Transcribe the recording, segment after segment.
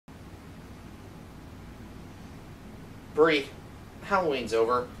Bree, Halloween's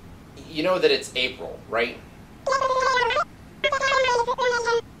over. You know that it's April, right?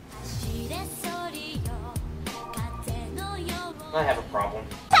 I have a problem.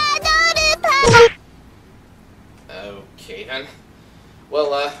 Okay, then.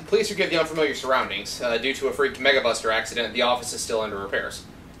 Well, please forgive the unfamiliar surroundings. Due to a freak Megabuster accident, the office is still under repairs.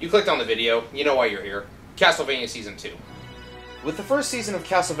 You clicked on the video, you know why you're here. Castlevania Season 2. With the first season of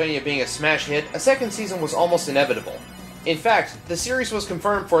Castlevania being a smash hit, a second season was almost inevitable. In fact, the series was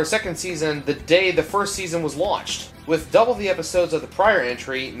confirmed for a second season the day the first season was launched. With double the episodes of the prior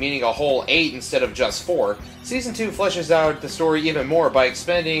entry, meaning a whole 8 instead of just 4, Season 2 fleshes out the story even more by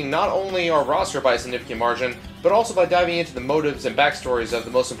expanding not only our roster by a significant margin, but also by diving into the motives and backstories of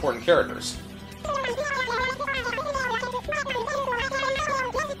the most important characters.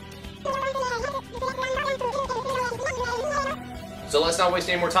 So let's not waste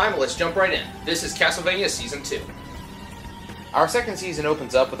any more time, let's jump right in. This is Castlevania Season 2. Our second season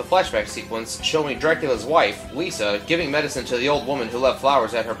opens up with a flashback sequence showing Dracula's wife, Lisa, giving medicine to the old woman who left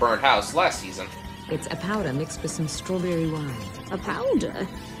flowers at her burned house last season. It's a powder mixed with some strawberry wine. A powder?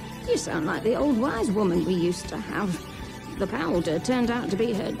 You sound like the old wise woman we used to have. The powder turned out to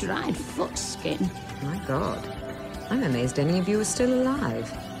be her dried foot skin. My God. I'm amazed any of you are still alive.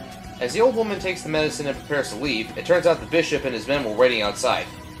 As the old woman takes the medicine and prepares to leave, it turns out the bishop and his men were waiting outside.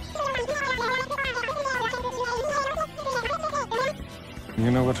 You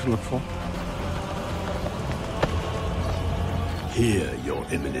know what to look for? Here, Your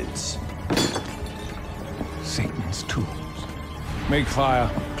Eminence. Satan's tools. Make fire,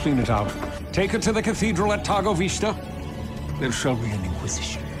 clean it out. Take it to the cathedral at Targo Vista. There shall be an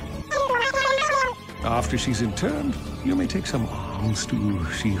inquisition. After she's interned, you may take some alms to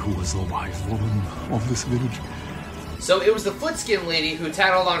she who was the wise woman of this village. So it was the Footskin lady who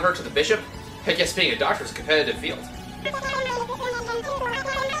tattled on her to the bishop? I guess being a doctor is a competitive field.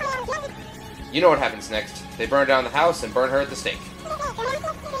 You know what happens next. They burn down the house and burn her at the stake.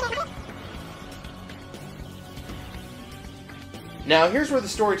 Now, here's where the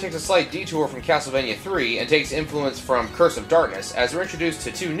story takes a slight detour from Castlevania 3 and takes influence from Curse of Darkness, as we're introduced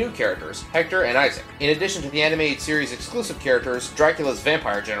to two new characters, Hector and Isaac, in addition to the animated series exclusive characters, Dracula's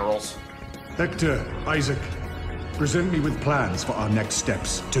vampire generals. Hector, Isaac, present me with plans for our next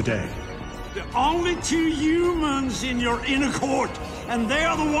steps today. There are only two humans in your inner court, and they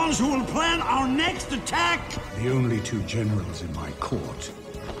are the ones who will plan our next attack. The only two generals in my court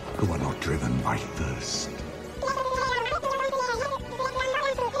who are not driven by thirst.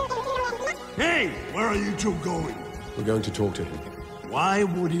 Hey, where are you two going? We're going to talk to him. Why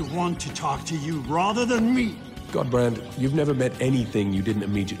would he want to talk to you rather than me? Godbrand, you've never met anything you didn't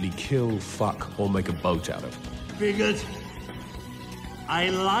immediately kill, fuck, or make a boat out of. Bigot. I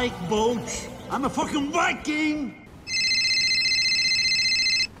like boats. I'm a fucking Viking!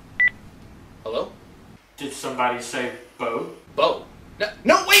 Hello? Did somebody say boat? Boat?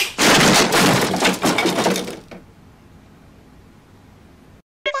 No, wait!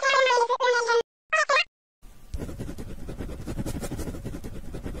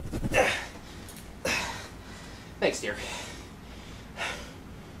 Thanks, dear.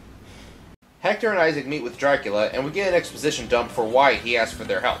 Hector and Isaac meet with Dracula, and we get an exposition dump for why he asked for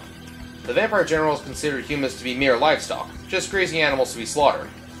their help. The vampire generals considered humans to be mere livestock, just grazing animals to be slaughtered.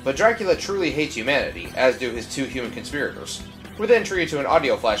 But Dracula truly hates humanity, as do his two human conspirators. We're then treated to an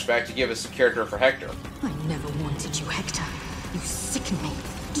audio flashback to give us a character for Hector. I never wanted you, Hector. You sicken me.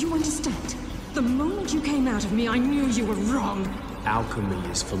 Do you understand? The moment you came out of me, I knew you were wrong. Alchemy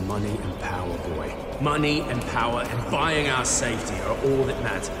is for money and power, boy. Money and power and buying our safety are all that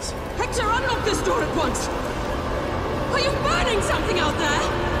matters. Hector, unlock this door at once! Are you burning something out there?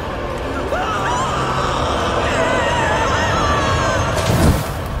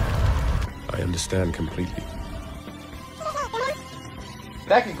 I understand completely.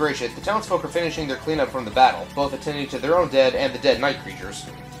 Back at Gracious, the townsfolk are finishing their cleanup from the battle, both attending to their own dead and the dead night creatures.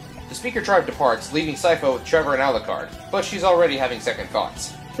 The Speaker tribe departs, leaving Sypho with Trevor and Alucard, but she's already having second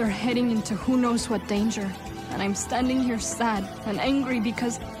thoughts. They're heading into who knows what danger, and I'm standing here sad and angry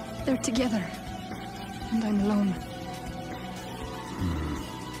because they're together, and I'm alone.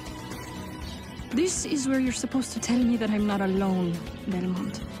 This is where you're supposed to tell me that I'm not alone,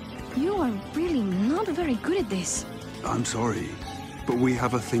 Belmont. You are really not very good at this. I'm sorry, but we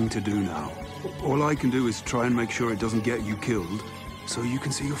have a thing to do now. All I can do is try and make sure it doesn't get you killed, so you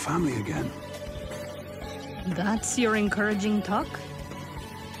can see your family again. That's your encouraging talk?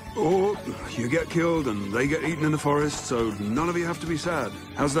 Or you get killed and they get eaten in the forest, so none of you have to be sad.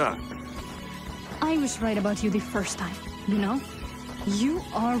 How's that? I was right about you the first time, you know? You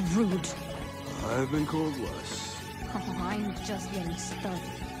are rude. I've been called worse. Oh, I'm just getting started.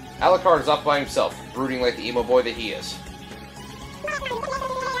 Alucard is off by himself, brooding like the emo boy that he is.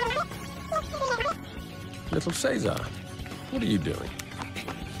 Little Caesar, what are you doing?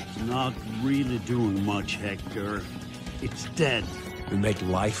 Not really doing much, Hector. It's dead. We make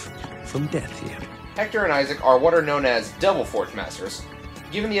life from death here. Hector and Isaac are what are known as Devil Forge Masters.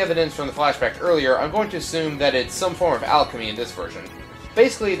 Given the evidence from the flashback earlier, I'm going to assume that it's some form of alchemy in this version.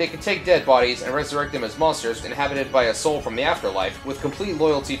 Basically, they can take dead bodies and resurrect them as monsters inhabited by a soul from the afterlife, with complete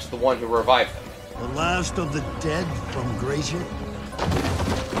loyalty to the one who revived them. The last of the dead from Gracia?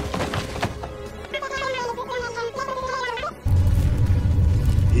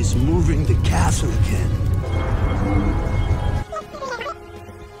 He's moving the castle again.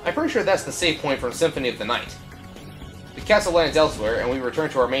 I'm pretty sure that's the save point from Symphony of the Night. The castle lands elsewhere, and we return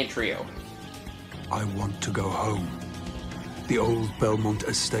to our main trio. I want to go home. The old Belmont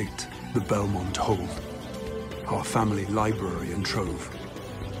estate, the Belmont Hold. Our family library and trove.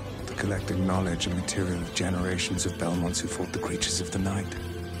 The collected knowledge and material of generations of Belmonts who fought the creatures of the night.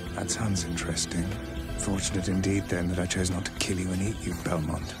 That sounds interesting. Fortunate indeed, then, that I chose not to kill you and eat you,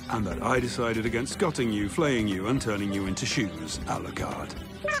 Belmont. And that I decided against gutting you, flaying you, and turning you into shoes, Alucard.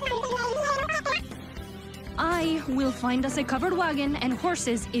 I will find us a covered wagon and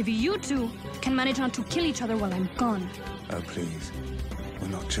horses if you two can manage not to kill each other while I'm gone. Oh, please. We're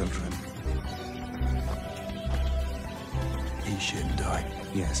not children. He shouldn't die.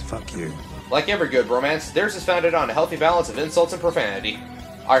 Yes, fuck you. Like every good romance, theirs is founded on a healthy balance of insults and profanity.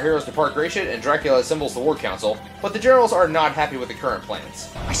 Our heroes depart Gracia, and Dracula assembles the War Council, but the generals are not happy with the current plans.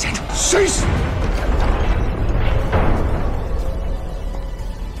 I said, cease!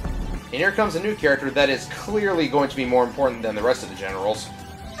 And here comes a new character that is clearly going to be more important than the rest of the generals.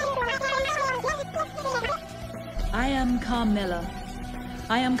 I am Carmilla.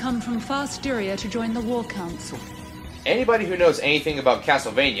 I am come from far Styria to join the War Council. Anybody who knows anything about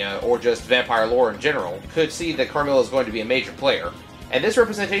Castlevania, or just vampire lore in general, could see that Carmilla is going to be a major player. And this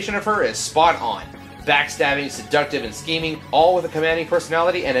representation of her is spot on. Backstabbing, seductive, and scheming, all with a commanding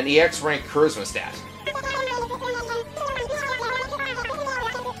personality and an EX rank charisma stat.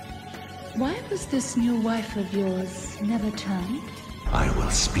 Why was this new wife of yours never turned? I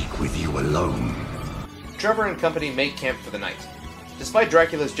will speak with you alone. Trevor and company make camp for the night. Despite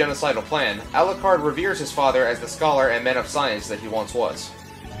Dracula's genocidal plan, Alucard reveres his father as the scholar and man of science that he once was.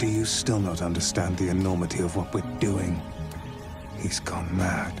 Do you still not understand the enormity of what we're doing? He's gone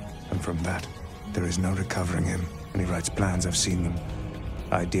mad, and from that, there is no recovering him. When he writes plans, I've seen them.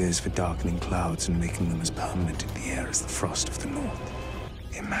 Ideas for darkening clouds and making them as permanent in the air as the frost of the north.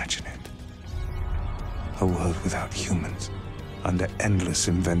 Imagine it. A world without humans, under endless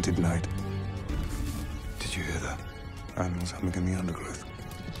invented night. Did you hear that? Animals humming in the undergrowth.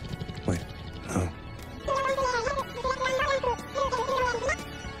 Wait, no.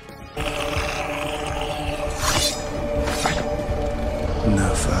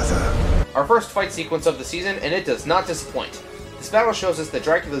 No further. Our first fight sequence of the season, and it does not disappoint. This battle shows us that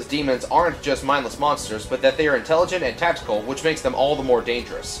Dracula's demons aren't just mindless monsters, but that they are intelligent and tactical, which makes them all the more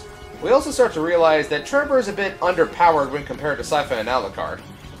dangerous. We also start to realize that Trevor is a bit underpowered when compared to Sypha and Alucard.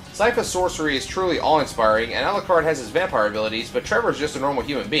 Sypha's sorcery is truly awe-inspiring, and Alucard has his vampire abilities, but Trevor's just a normal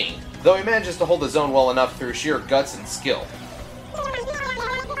human being, though he manages to hold his own well enough through sheer guts and skill.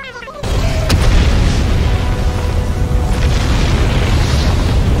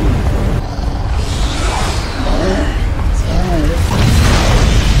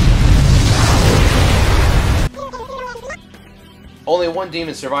 Only one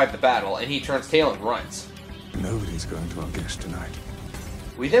demon survived the battle, and he turns tail and runs. Nobody's going to our guest tonight.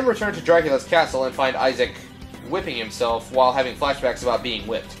 We then return to Dracula's castle and find Isaac whipping himself while having flashbacks about being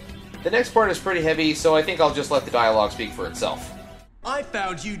whipped. The next part is pretty heavy, so I think I'll just let the dialogue speak for itself. I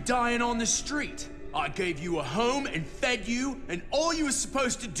found you dying on the street. I gave you a home and fed you, and all you were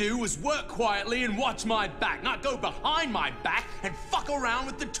supposed to do was work quietly and watch my back, not go behind my back and fuck around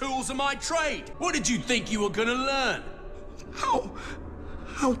with the tools of my trade. What did you think you were gonna learn? How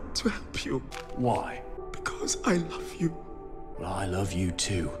to help you? Why? Because I love you. Well, I love you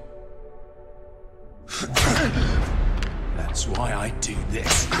too. That's why I do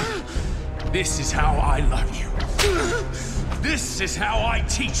this. This is how I love you. This is how I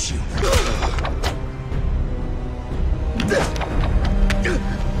teach you.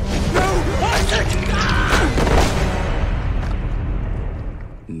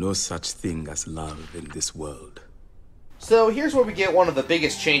 No such thing as love in this world. So here's where we get one of the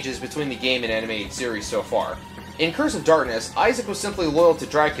biggest changes between the game and animated series so far. In Curse of Darkness, Isaac was simply loyal to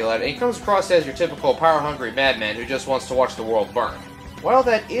Dracula, and he comes across as your typical power-hungry madman who just wants to watch the world burn. While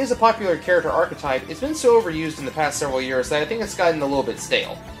that is a popular character archetype, it's been so overused in the past several years that I think it's gotten a little bit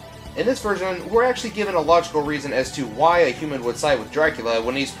stale. In this version, we're actually given a logical reason as to why a human would side with Dracula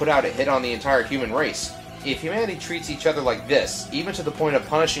when he's put out a hit on the entire human race. If humanity treats each other like this, even to the point of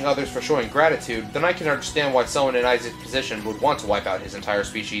punishing others for showing gratitude, then I can understand why someone in Isaac's position would want to wipe out his entire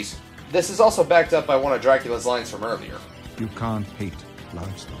species. This is also backed up by one of Dracula's lines from earlier. You can't hate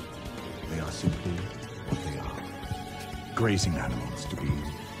livestock. They are simply what they are. Grazing animals to be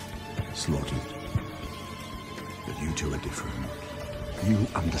slaughtered. But you two are different. You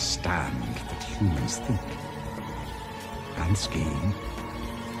understand that humans think, and scheme,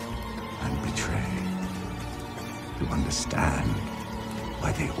 and betray. You understand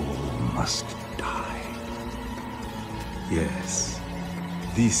why they all must die. Yes.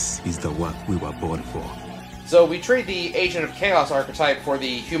 This is the work we were born for. So we trade the Agent of Chaos archetype for the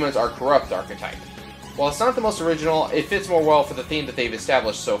Humans Are Corrupt archetype. While it's not the most original, it fits more well for the theme that they've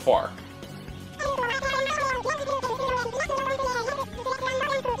established so far.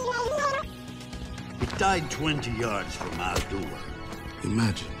 It died 20 yards from our door.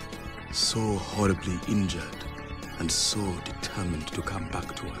 Imagine, so horribly injured and so determined to come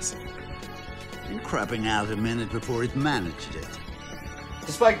back to us. And crapping out a minute before it managed it.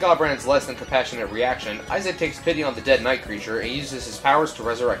 Despite Godbrand's less than compassionate reaction, Isaac takes pity on the dead night creature and uses his powers to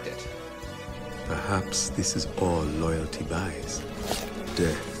resurrect it. Perhaps this is all loyalty buys.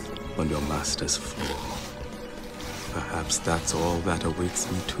 Death on your master's floor. Perhaps that's all that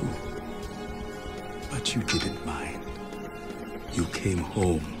awaits me too. But you didn't mind. You came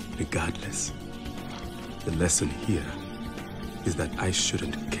home regardless. The lesson here is that I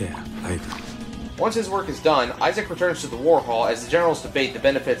shouldn't care either. Once his work is done, Isaac returns to the War Hall as the generals debate the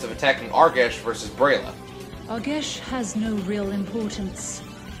benefits of attacking Argesh versus Brayla. Argesh has no real importance.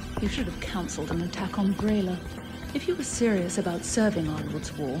 You should have counseled an attack on Brayla. If you were serious about serving our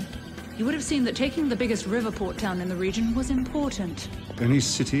Lord's War, you would have seen that taking the biggest river port town in the region was important. Any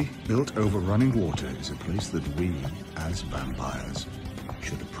city built over running water is a place that we, as vampires,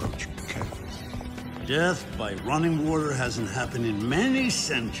 should approach carefully. Death by running water hasn't happened in many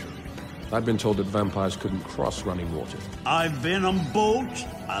centuries. I've been told that vampires couldn't cross running water. I've been on boats,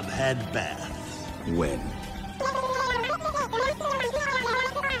 I've had baths. When?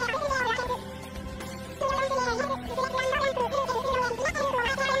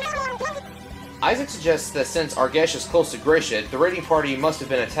 Isaac suggests that since Argesh is close to Gratiot, the raiding party must have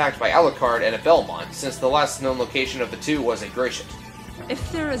been attacked by Alucard and a Belmont, since the last known location of the two was at Gratiot.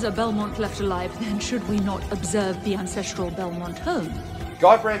 If there is a Belmont left alive, then should we not observe the ancestral Belmont home?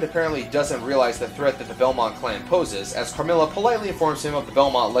 Godbrand apparently doesn't realize the threat that the Belmont clan poses, as Carmilla politely informs him of the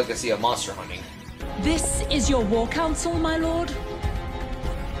Belmont legacy of monster hunting. This is your war council, my lord?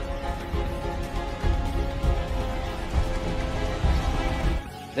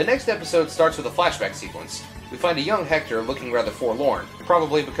 The next episode starts with a flashback sequence. We find a young Hector looking rather forlorn,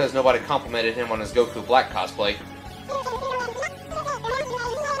 probably because nobody complimented him on his Goku Black cosplay.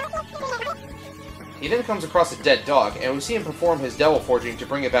 He then comes across a dead dog, and we see him perform his devil forging to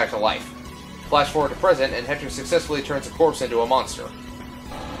bring it back to life. Flash forward to present, and Hector successfully turns a corpse into a monster.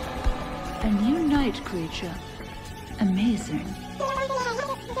 A new night creature. Amazing.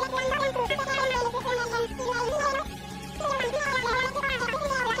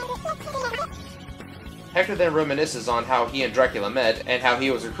 Hector then reminisces on how he and Dracula met, and how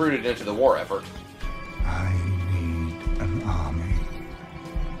he was recruited into the war effort. I need an army.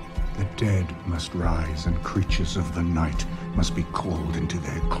 The dead must rise, and creatures of the night must be called into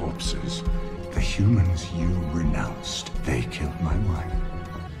their corpses. The humans you renounced, they killed my wife.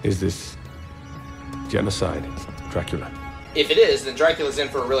 Is this genocide, Dracula? If it is, then Dracula's in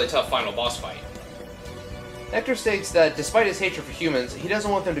for a really tough final boss fight. Hector states that despite his hatred for humans, he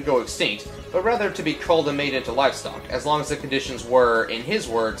doesn't want them to go extinct, but rather to be culled and made into livestock, as long as the conditions were, in his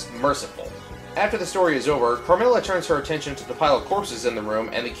words, merciful. After the story is over, Carmilla turns her attention to the pile of corpses in the room,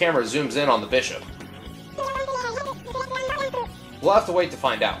 and the camera zooms in on the bishop. We'll have to wait to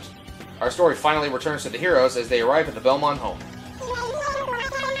find out. Our story finally returns to the heroes as they arrive at the Belmont home.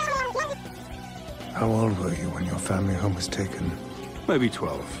 How old were you when your family home was taken? Maybe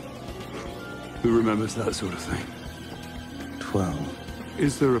 12. Who remembers that sort of thing? 12.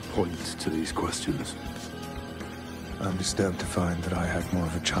 Is there a point to these questions? I'm disturbed to find that I had more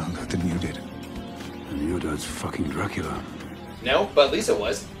of a childhood than you did. And your dad's fucking Dracula. No, but Lisa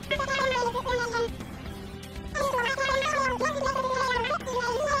was.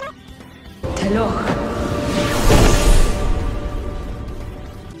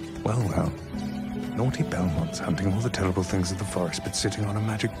 Well. Naughty Belmont's hunting all the terrible things of the forest, but sitting on a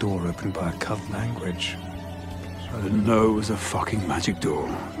magic door opened by a cult language. I didn't know it was a fucking magic door.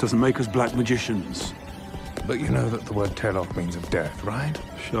 Doesn't make us black magicians. But you know that the word Teloch means of death, right?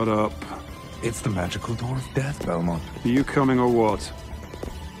 Shut up. It's the magical door of death, Belmont. Are you coming or what?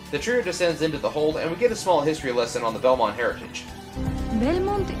 The trio descends into the hold, and we get a small history lesson on the Belmont heritage.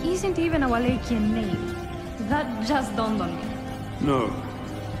 Belmont isn't even a Wallachian name. That just dawned on me. No.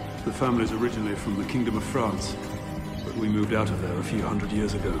 The family's originally from the Kingdom of France. But we moved out of there a few hundred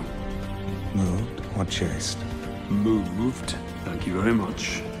years ago. Moved or chased? Moved. Thank you very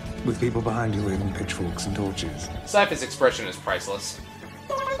much. With people behind you waving pitchforks and torches. Sypha's expression is priceless.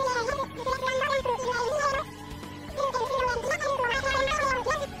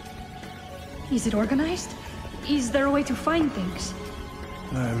 Is it organized? Is there a way to find things?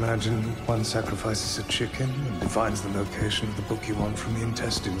 I imagine one sacrifices a chicken and finds the location of the book you want from the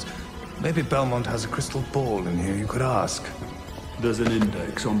intestines. Maybe Belmont has a crystal ball in here you could ask. There's an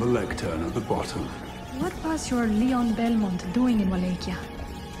index on the lectern at the bottom. What was your Leon Belmont doing in Wallachia?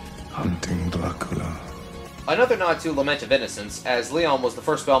 Hunting Dracula. Another nod to Lament of Innocence, as Leon was the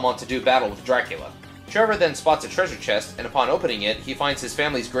first Belmont to do battle with Dracula. Trevor then spots a treasure chest, and upon opening it, he finds his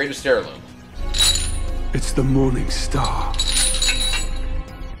family's greatest heirloom. It's the Morning Star.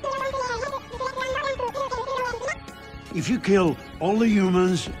 If you kill all the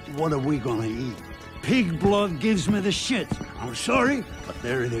humans, what are we gonna eat? Pig blood gives me the shit. I'm sorry, but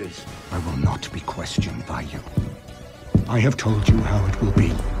there it is. I will not be questioned by you. I have told you how it will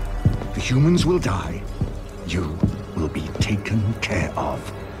be. The humans will die. You will be taken care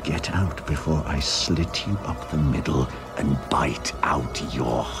of. Get out before I slit you up the middle and bite out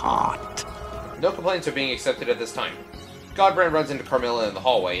your heart. No complaints are being accepted at this time. Godbrand runs into Carmilla in the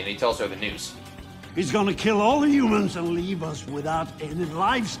hallway, and he tells her the news. He's gonna kill all the humans and leave us without any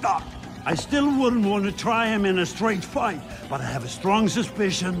livestock. I still wouldn't want to try him in a straight fight, but I have a strong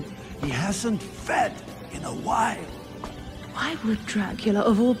suspicion he hasn't fed in a while. Why would Dracula,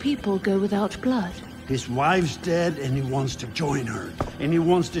 of all people, go without blood? His wife's dead and he wants to join her, and he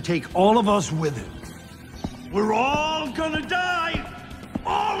wants to take all of us with him. We're all gonna die!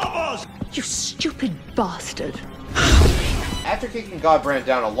 All of us! You stupid bastard! After kicking Godbrand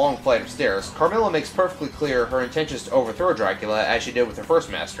down a long flight of stairs, Carmilla makes perfectly clear her intentions to overthrow Dracula as she did with her first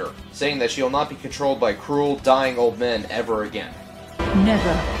master, saying that she will not be controlled by cruel, dying old men ever again.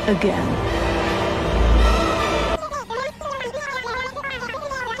 Never again.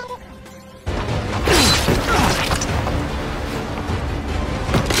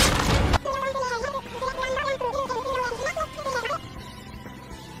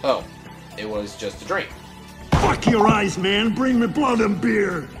 Oh, it was just a dream. Fuck your eyes, man! Bring me blood and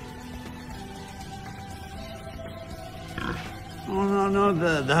beer! Oh, no,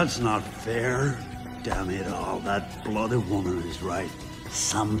 that's not fair. Damn it all, that bloody woman is right.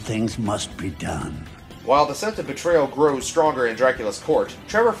 Some things must be done. While the sense of betrayal grows stronger in Dracula's court,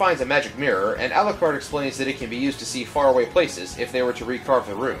 Trevor finds a magic mirror, and Alucard explains that it can be used to see faraway places if they were to recarve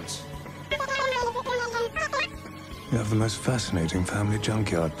the runes. You have the most fascinating family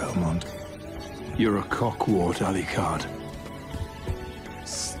junkyard, Belmont. You're a cockwart, Alucard.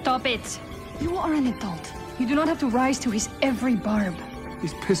 Stop it! You are an adult. You do not have to rise to his every barb.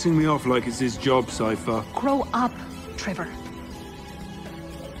 He's pissing me off like it's his job, Cypher. Grow up, Trevor.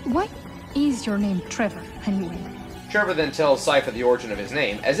 Why is your name Trevor, anyway? Trevor then tells Cypher the origin of his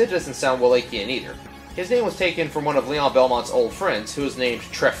name, as it doesn't sound Wallachian either. His name was taken from one of Leon Belmont's old friends, who was named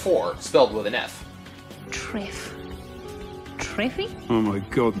Trefor, spelled with an F. Treff. Treffy? Oh my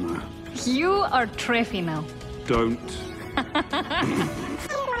god, no. You are Treffy now. Don't.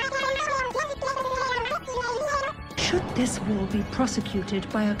 Should this war be prosecuted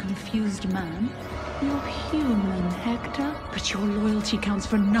by a confused man? You're human, Hector, but your loyalty counts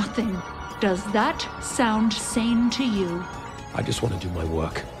for nothing. Does that sound sane to you? I just want to do my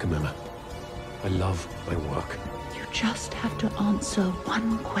work, Camilla. I love my work. You just have to answer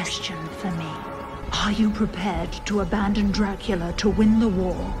one question for me. Are you prepared to abandon Dracula to win the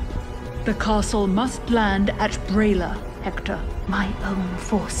war? The castle must land at Brayla, Hector. My own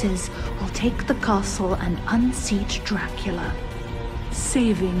forces will take the castle and unseat Dracula,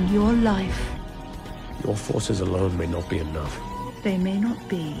 saving your life. Your forces alone may not be enough. They may not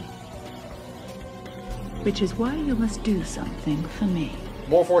be. Which is why you must do something for me.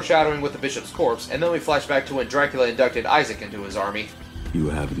 More foreshadowing with the bishop's corpse, and then we flash back to when Dracula inducted Isaac into his army. You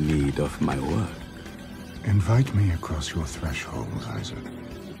have need of my work. Invite me across your threshold, Isaac.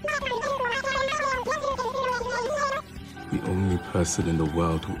 The only person in the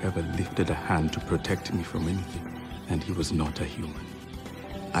world who ever lifted a hand to protect me from anything, and he was not a human.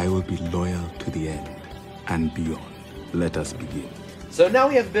 I will be loyal to the end and beyond. Let us begin. So now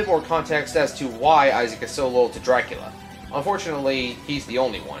we have a bit more context as to why Isaac is so loyal to Dracula. Unfortunately, he's the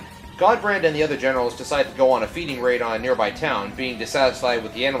only one. Godbrand and the other generals decide to go on a feeding raid on a nearby town, being dissatisfied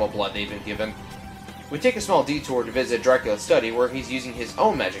with the animal blood they've been given. We take a small detour to visit Dracula's study, where he's using his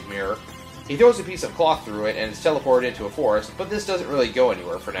own magic mirror. He throws a piece of cloth through it and is teleported into a forest, but this doesn't really go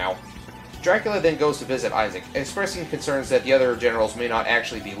anywhere for now. Dracula then goes to visit Isaac, expressing concerns that the other generals may not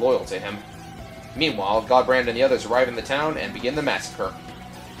actually be loyal to him. Meanwhile, Godbrand and the others arrive in the town and begin the massacre.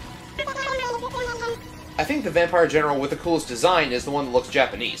 I think the vampire general with the coolest design is the one that looks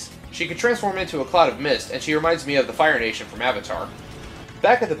Japanese. She can transform into a cloud of mist, and she reminds me of the Fire Nation from Avatar.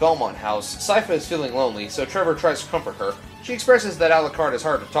 Back at the Belmont house, Sypha is feeling lonely, so Trevor tries to comfort her. She expresses that Alucard is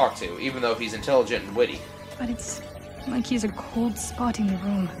hard to talk to, even though he's intelligent and witty. But it's like he's a cold spot in the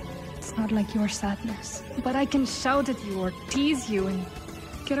room. It's not like your sadness. But I can shout at you or tease you and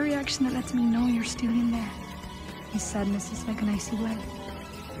get a reaction that lets me know you're still in there. His sadness is like an icy well.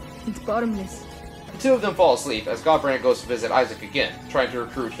 It's bottomless. The two of them fall asleep as Godbrand goes to visit Isaac again, trying to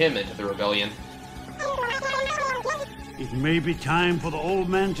recruit him into the rebellion. It may be time for the old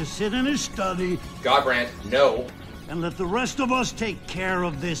man to sit in his study. Godbrand, no. And let the rest of us take care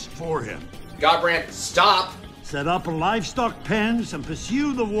of this for him. Godbrand, stop! Set up livestock pens and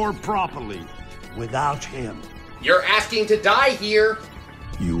pursue the war properly, without him. You're asking to die here!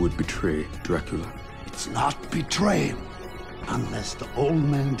 You would betray Dracula. It's not betrayal, unless the old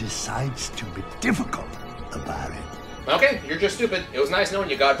man decides to be difficult about it. Okay, you're just stupid. It was nice knowing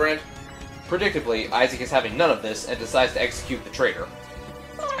you, Godbrand. Predictably, Isaac is having none of this and decides to execute the traitor.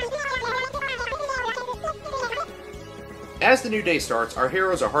 As the new day starts, our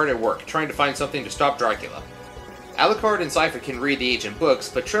heroes are hard at work, trying to find something to stop Dracula. Alucard and Sypha can read the ancient books,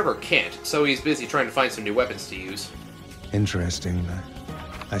 but Trevor can't, so he's busy trying to find some new weapons to use. Interesting.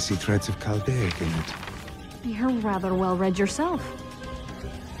 I see threads of Chaldaic in it. You're rather well read yourself.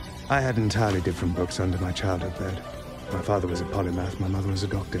 I had entirely different books under my childhood bed. My father was a polymath, my mother was a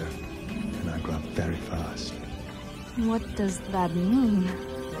doctor. And I grew up very fast. What does that mean?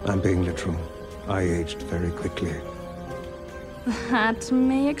 I'm being literal. I aged very quickly. That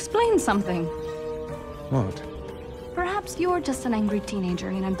may explain something. What? Perhaps you're just an angry teenager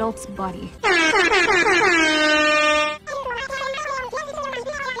in an adult's body.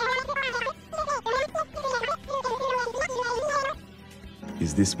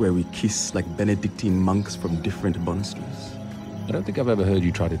 Is this where we kiss like Benedictine monks from different monasteries? I don't think I've ever heard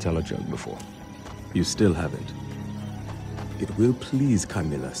you try to tell a joke before. You still haven't. It will please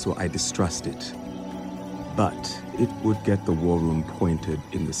Camilla, so I distrust it. But it would get the war room pointed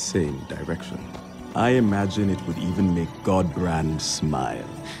in the same direction. I imagine it would even make Godbrand smile.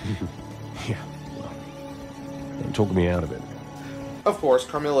 Yeah, well, don't talk me out of it. Of course,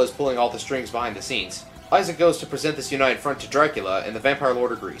 Carmilla is pulling all the strings behind the scenes. Isaac goes to present this united front to Dracula, and the Vampire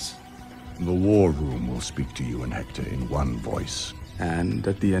Lord agrees. The war room will speak to you and Hector in one voice. And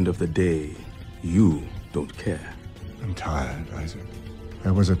at the end of the day, you don't care. I'm tired, Isaac.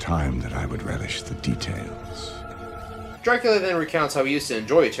 There was a time that I would relish the details. Dracula then recounts how he used to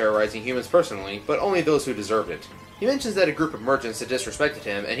enjoy terrorizing humans personally, but only those who deserved it. He mentions that a group of merchants had disrespected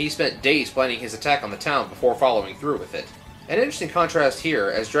him, and he spent days planning his attack on the town before following through with it. An interesting contrast here,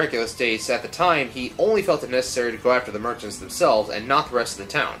 as Dracula states at the time he only felt it necessary to go after the merchants themselves and not the rest of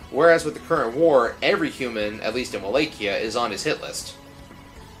the town, whereas with the current war, every human, at least in Wallachia, is on his hit list.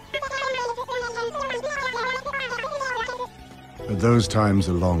 But those times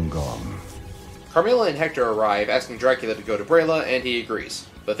are long gone. Carmilla and Hector arrive, asking Dracula to go to Brela, and he agrees.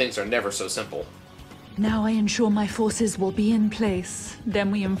 But things are never so simple. Now I ensure my forces will be in place.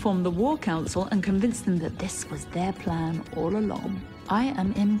 Then we inform the War Council and convince them that this was their plan all along. I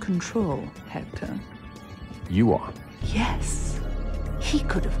am in control, Hector. You are? Yes. He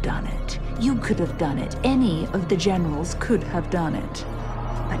could have done it. You could have done it. Any of the generals could have done it.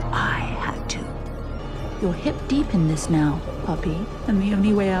 But I had to. You're hip deep in this now, puppy, and the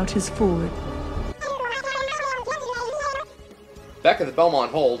only way out is forward. Back at the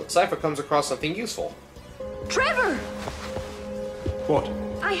Belmont Hold, Sypha comes across something useful. Trevor! What?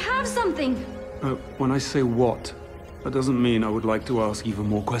 I have something! When I say what, that doesn't mean I would like to ask even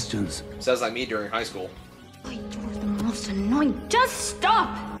more questions. Sounds like me during high school. Oh, you're the most annoying. Just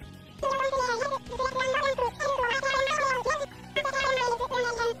stop!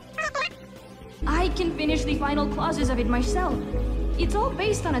 I can finish the final clauses of it myself. It's all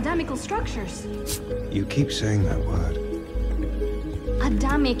based on Adamical structures. You keep saying that word.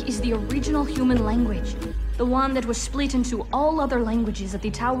 Adamic is the original human language. The one that was split into all other languages at the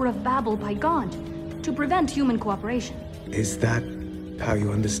Tower of Babel by God, to prevent human cooperation. Is that how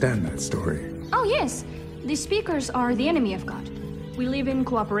you understand that story? Oh yes, the speakers are the enemy of God. We live in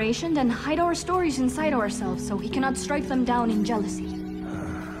cooperation and hide our stories inside ourselves so he cannot strike them down in jealousy.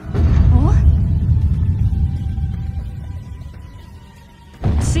 Oh?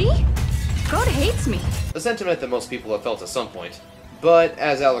 See? God hates me. A sentiment that most people have felt at some point. But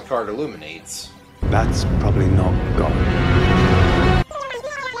as Alucard illuminates... That's probably not God.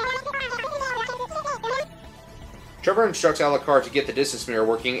 Trevor instructs Alucard to get the distance mirror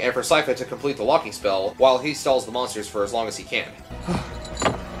working and for Sypha to complete the locking spell while he stalls the monsters for as long as he can.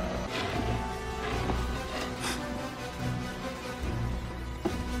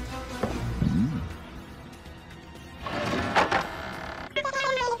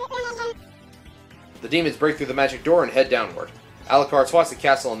 The demons break through the magic door and head downward. Alucard spots the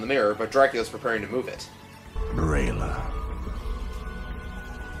castle in the mirror, but Dracula's preparing to move it. Brayla.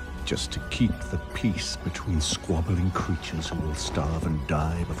 Just to keep the peace between squabbling creatures who will starve and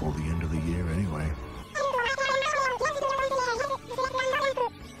die before the end of the year anyway.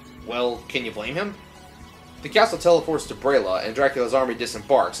 Well, can you blame him? The castle teleports to Brayla, and Dracula's army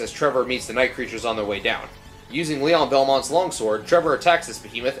disembarks as Trevor meets the night creatures on their way down. Using Leon Belmont's longsword, Trevor attacks this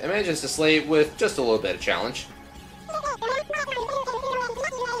behemoth and manages to slay it with just a little bit of challenge.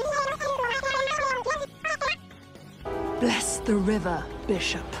 Bless the river,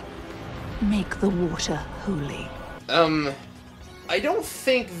 Bishop. Make the water holy. I don't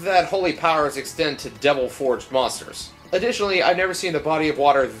think that holy powers extend to devil-forged monsters. Additionally, I've never seen the body of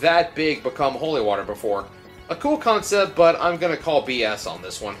water that big become holy water before. A cool concept, but I'm gonna call BS on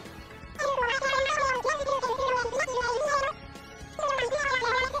this one.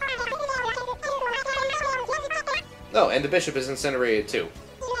 Oh, and the bishop is incinerated too.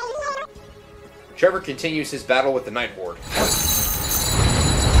 Trevor continues his battle with the Night Horde.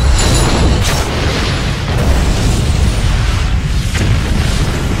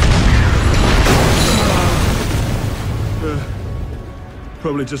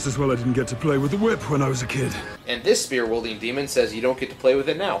 Probably just as well I didn't get to play with the whip when I was a kid. And this spear-wielding demon says you don't get to play with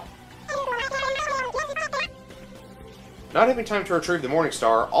it now. Not having time to retrieve the Morning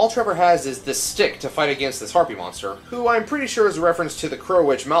Star, all Trevor has is this stick to fight against this harpy monster, who I'm pretty sure is a reference to the Crow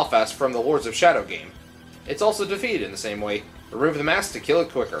Witch Malphas from the Lords of Shadow game. It's also defeated in the same way. Remove the mask to kill it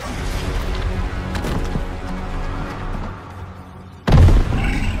quicker.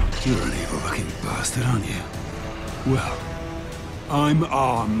 You're an evil-looking bastard, aren't you? Well, I'm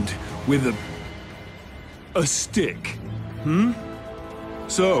armed with a stick.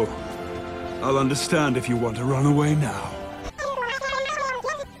 So, I'll understand if you want to run away now.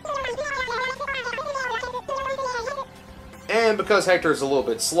 And because Hector's a little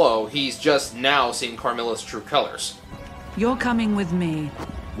bit slow, he's just now seeing Carmilla's true colors. You're coming with me.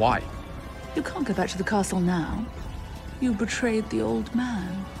 Why? You can't go back to the castle now. You betrayed the old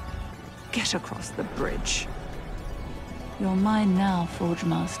man. Get across the bridge. You're mine now, Forge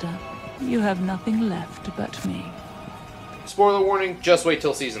Master. You have nothing left but me. Spoiler warning, just wait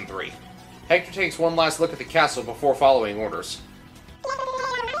till Season 3. Hector takes one last look at the castle before following orders.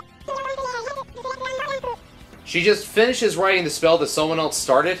 She just finishes writing the spell that someone else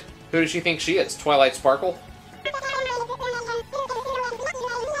started? Who does she think she is, Twilight Sparkle?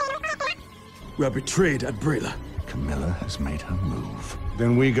 We're betrayed at Brayla. Camilla has made her move.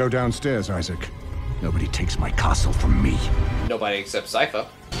 Then we go downstairs, Isaac. Nobody takes my castle from me. Nobody except Sypha.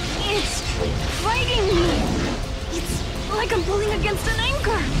 It's fighting me! It's like I'm pulling against an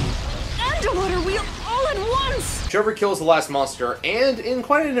anchor! And a water wheel all at once! Trevor kills the last monster, and in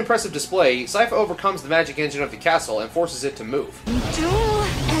quite an impressive display, Sypha overcomes the magic engine of the castle and forces it to move. Do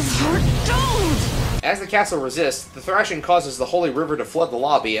as you're told! As the castle resists, the thrashing causes the holy river to flood the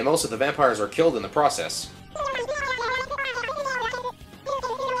lobby, and most of the vampires are killed in the process.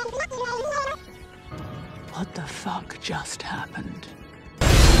 What the fuck just happened?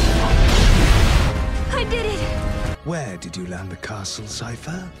 I did it! Where did you land the castle,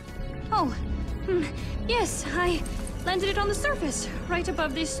 Sypha? Oh, yes, I landed it on the surface, right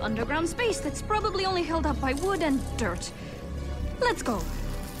above this underground space that's probably only held up by wood and dirt. Let's go.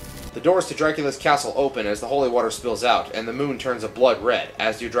 The doors to Dracula's castle open as the holy water spills out, and the moon turns a blood red,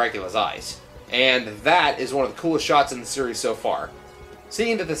 as do Dracula's eyes. And that is one of the coolest shots in the series so far.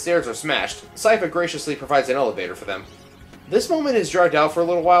 Seeing that the stairs are smashed, Sypha graciously provides an elevator for them. This moment is dragged out for a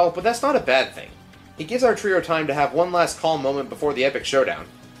little while, but that's not a bad thing. He gives our trio time to have one last calm moment before the epic showdown.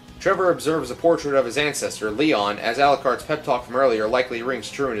 Trevor observes a portrait of his ancestor, Leon, as Alucard's pep talk from earlier likely rings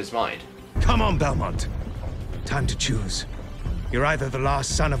true in his mind. Come on, Belmont. Time to choose. You're either the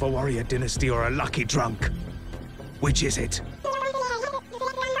last son of a warrior dynasty or a lucky drunk. Which is it?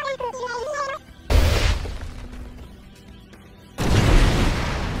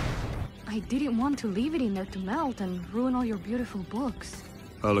 I didn't want to leave it in there to melt and ruin all your beautiful books.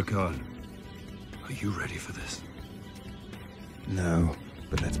 Alucard, are you ready for this? No,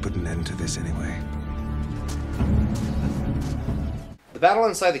 but let's put an end to this anyway. The battle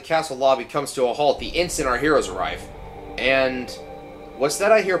inside the castle lobby comes to a halt the instant our heroes arrive. And what's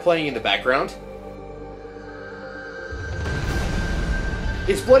that I hear playing in the background?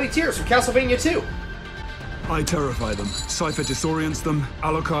 It's Bloody Tears from Castlevania 2! I terrify them. Cypher disorients them,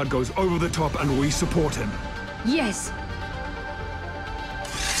 Alucard goes over the top, and we support him. Yes.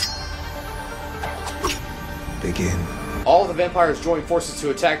 Begin. All of the vampires join forces to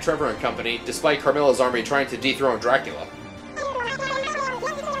attack Trevor and company, despite Carmilla's army trying to dethrone Dracula.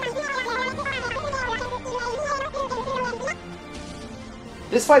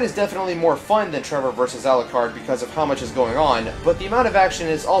 This fight is definitely more fun than Trevor versus Alucard because of how much is going on, but the amount of action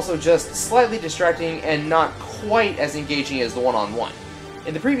is also just slightly distracting and not quite as engaging as the one-on-one.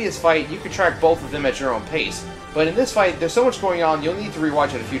 In the previous fight, you could track both of them at your own pace, but in this fight, there's so much going on you'll need to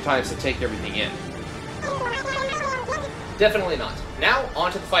rewatch it a few times to take everything in. Definitely not. Now,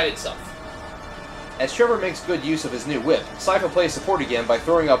 on to the fight itself. As Trevor makes good use of his new whip, Cypher plays support again by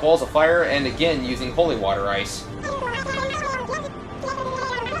throwing up balls of fire and again using holy water ice.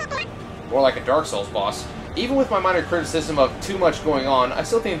 More like a Dark Souls boss. Even with my minor criticism of too much going on, I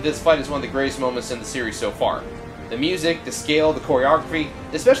still think this fight is one of the greatest moments in the series so far. The music, the scale, the choreography,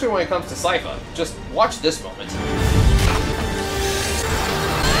 especially when it comes to Cypher. Just watch this moment.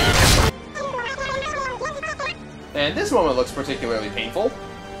 And this moment looks particularly painful.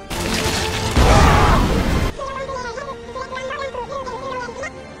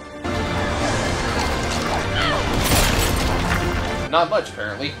 Not much,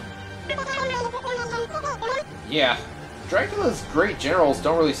 apparently. Yeah, Dracula's great generals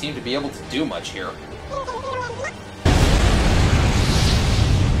don't really seem to be able to do much here.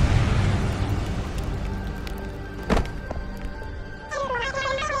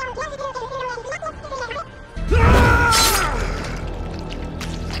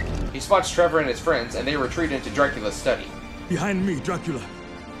 He spots Trevor and his friends, and they retreat into Dracula's study. Behind me, Dracula.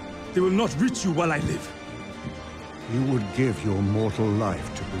 They will not reach you while I live. You would give your mortal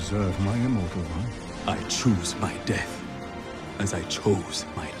life to preserve my immortal one? I choose my death, as I chose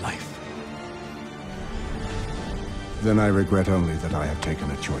my life. Then I regret only that I have taken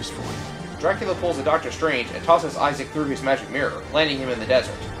a choice for you. Dracula pulls a Doctor Strange and tosses Isaac through his magic mirror, landing him in the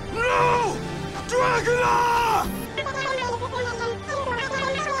desert. No! Dracula!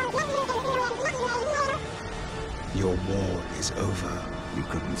 Your war is over. You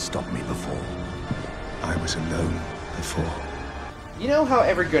couldn't stop me before. I was alone before. You know how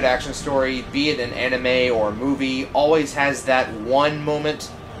every good action story, be it an anime or a movie, always has that one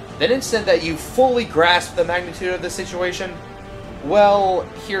moment? That instant that you fully grasp the magnitude of the situation? Well,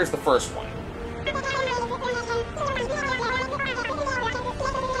 here's the first one.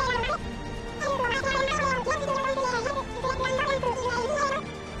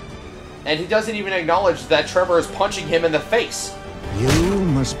 And he doesn't even acknowledge that Trevor is punching him in the face. You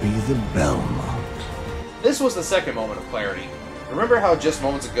must be the Belmont. This was the second moment of clarity. Remember how just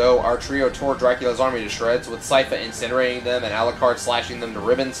moments ago our trio tore Dracula's army to shreds with Cypher incinerating them and Alucard slashing them to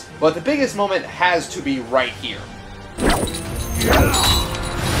ribbons? But the biggest moment has to be right here.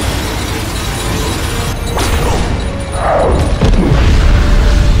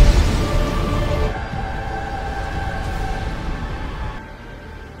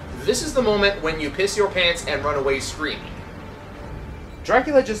 This is the moment when you piss your pants and run away screaming.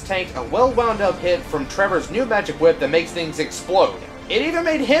 Dracula just tanked a well-wound-up hit from Trevor's new magic whip that makes things explode. It even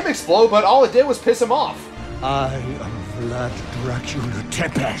made him explode, but all it did was piss him off. I am Vlad Dracula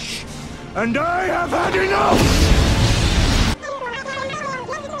Tepesh, and I have had enough!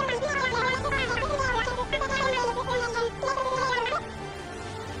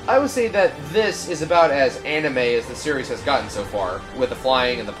 I would say that this is about as anime as the series has gotten so far, with the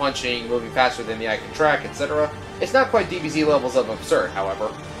flying and the punching, moving faster than the eye can track, etc. It's not quite DBZ levels of absurd, however.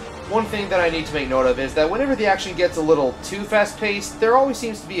 One thing that I need to make note of is that whenever the action gets a little too fast-paced, there always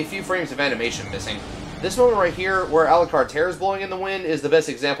seems to be a few frames of animation missing. This moment right here, where Alucard's hair is blowing in the wind, is the best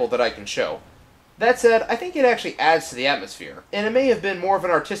example that I can show. That said, I think it actually adds to the atmosphere, and it may have been more of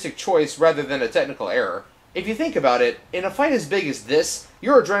an artistic choice rather than a technical error. If you think about it, in a fight as big as this,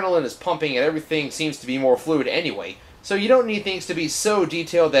 your adrenaline is pumping and everything seems to be more fluid anyway, so you don't need things to be so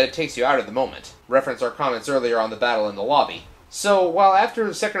detailed that it takes you out of the moment. Reference our comments earlier on the battle in the lobby. So, while after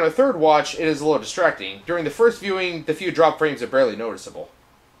the second or third watch it is a little distracting, during the first viewing, the few drop frames are barely noticeable.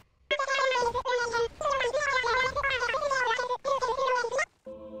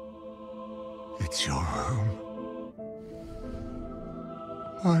 It's your home.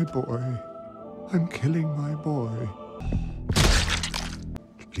 My boy. I'm killing my boy.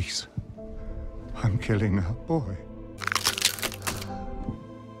 Please. I'm killing our boy.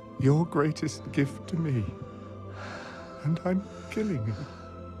 Your greatest gift to me. And I'm killing him.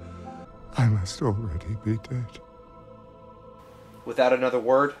 I must already be dead. Without another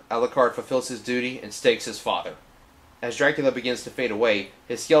word, Alucard fulfills his duty and stakes his father. As Dracula begins to fade away,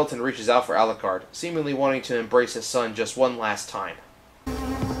 his skeleton reaches out for Alucard, seemingly wanting to embrace his son just one last time.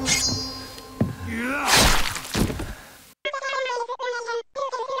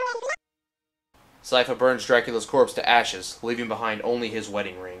 Sypha burns Dracula's corpse to ashes, leaving behind only his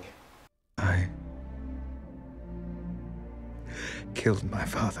wedding ring. I killed my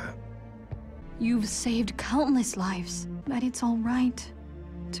father. You've saved countless lives, but it's all right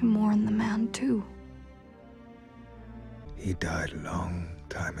to mourn the man too. He died a long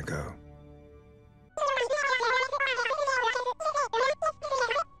time ago.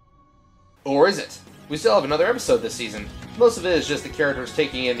 Or is it? We still have another episode this season. Most of it is just the characters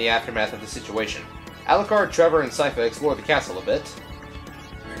taking in the aftermath of the situation. Alucard, Trevor, and Sypha explore the castle a bit.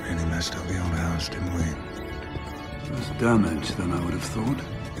 We really messed up the old house, didn't we? Less damage than I would have thought.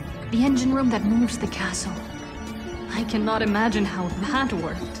 The engine room that moves the castle. I cannot imagine how that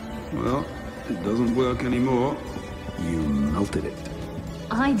worked. Well, it doesn't work anymore. You melted it.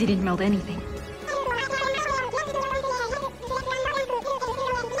 I didn't melt anything.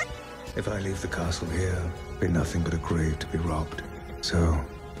 If I leave the castle here, it'll be nothing but a grave to be robbed. So,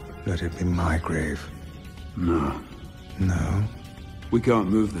 let it be my grave. No. No? We can't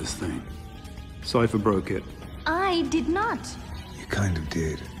move this thing. Sypha broke it. I did not. You kind of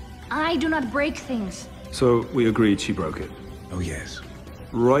did. I do not break things. So, we agreed she broke it. Oh, yes.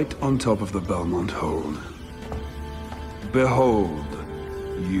 Right on top of the Belmont Hold. Behold,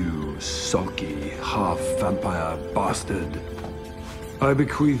 you sulky, half-vampire bastard. I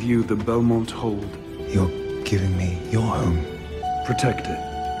bequeath you the Belmont Hold. You're giving me your home. Protect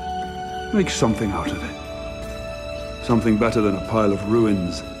it. Make something out of it. Something better than a pile of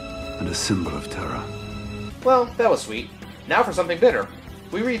ruins and a symbol of terror. Well, that was sweet. Now for something bitter.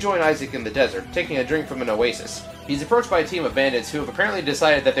 We rejoin Isaac in the desert, taking a drink from an oasis. He's approached by a team of bandits who have apparently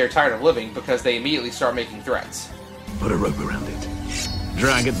decided that they're tired of living because they immediately start making threats. Put a rope around it.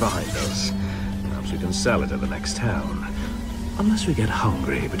 Drag it behind us. Perhaps we can sell it at the next town. Unless we get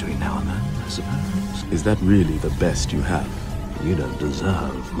hungry between now and then, I suppose. Is that really the best you have? You don't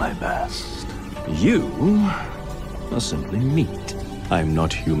deserve my best. You are simply meat. I'm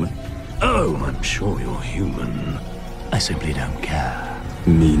not human. Oh, I'm sure you're human. I simply don't care.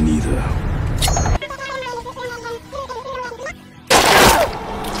 Me neither.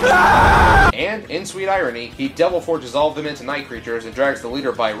 And, in sweet irony, he devil forges all of them into night creatures and drags the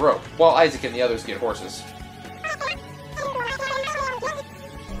leader by rope, while Isaac and the others get horses.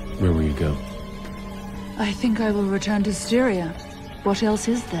 Where will you go? I think I will return to Styria. What else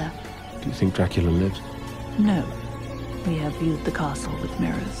is there? Do you think Dracula lives? No. We have viewed the castle with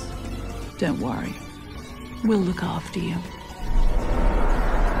mirrors. Don't worry. We'll look after you.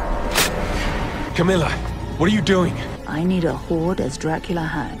 Camilla, what are you doing? I need a hoard as Dracula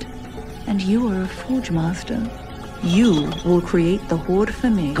had. And you are a forge master. You will create the hoard for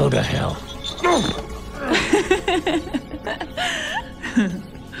me. Go to hell.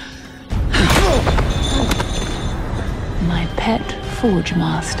 My pet forge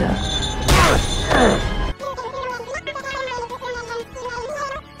master.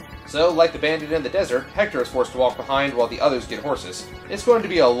 So, like the bandit in the desert, Hector is forced to walk behind while the others get horses. It's going to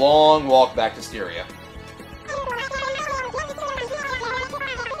be a long walk back to Styria.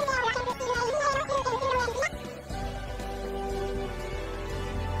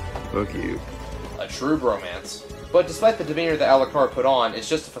 Fuck you. A true bromance. But despite the demeanor that Alucard put on, it's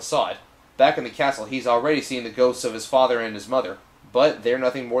just a facade. Back in the castle, he's already seen the ghosts of his father and his mother, but they're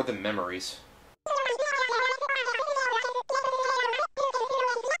nothing more than memories.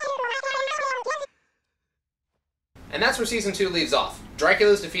 And that's where Season 2 leaves off.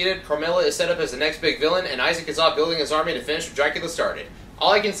 Dracula's defeated, Carmilla is set up as the next big villain, and Isaac is off building his army to finish what Dracula started.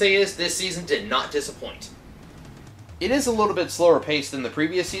 All I can say is, this season did not disappoint. It is a little bit slower paced than the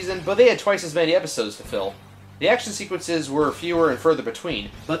previous season, but they had twice as many episodes to fill. The action sequences were fewer and further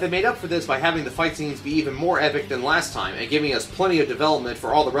between, but they made up for this by having the fight scenes be even more epic than last time, and giving us plenty of development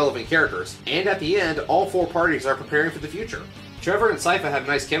for all the relevant characters. And at the end, all four parties are preparing for the future. Trevor and Sypha have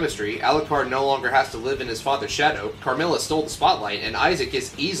nice chemistry, Alucard no longer has to live in his father's shadow, Carmilla stole the spotlight, and Isaac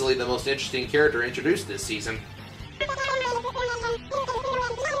is easily the most interesting character introduced this season.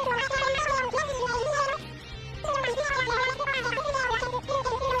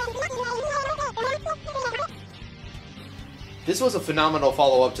 This was a phenomenal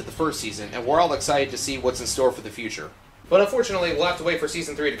follow-up to the first season, and we're all excited to see what's in store for the future. But unfortunately, we'll have to wait for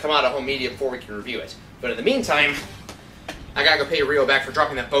Season 3 to come out at home media before we can review it. But in the meantime, I gotta go pay Rio back for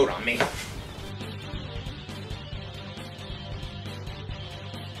dropping that boat on me.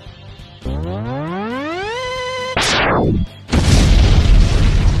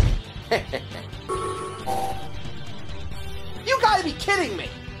 You gotta be kidding me!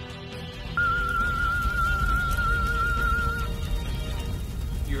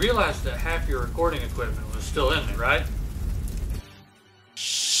 You realize that half your recording equipment was still in there, right?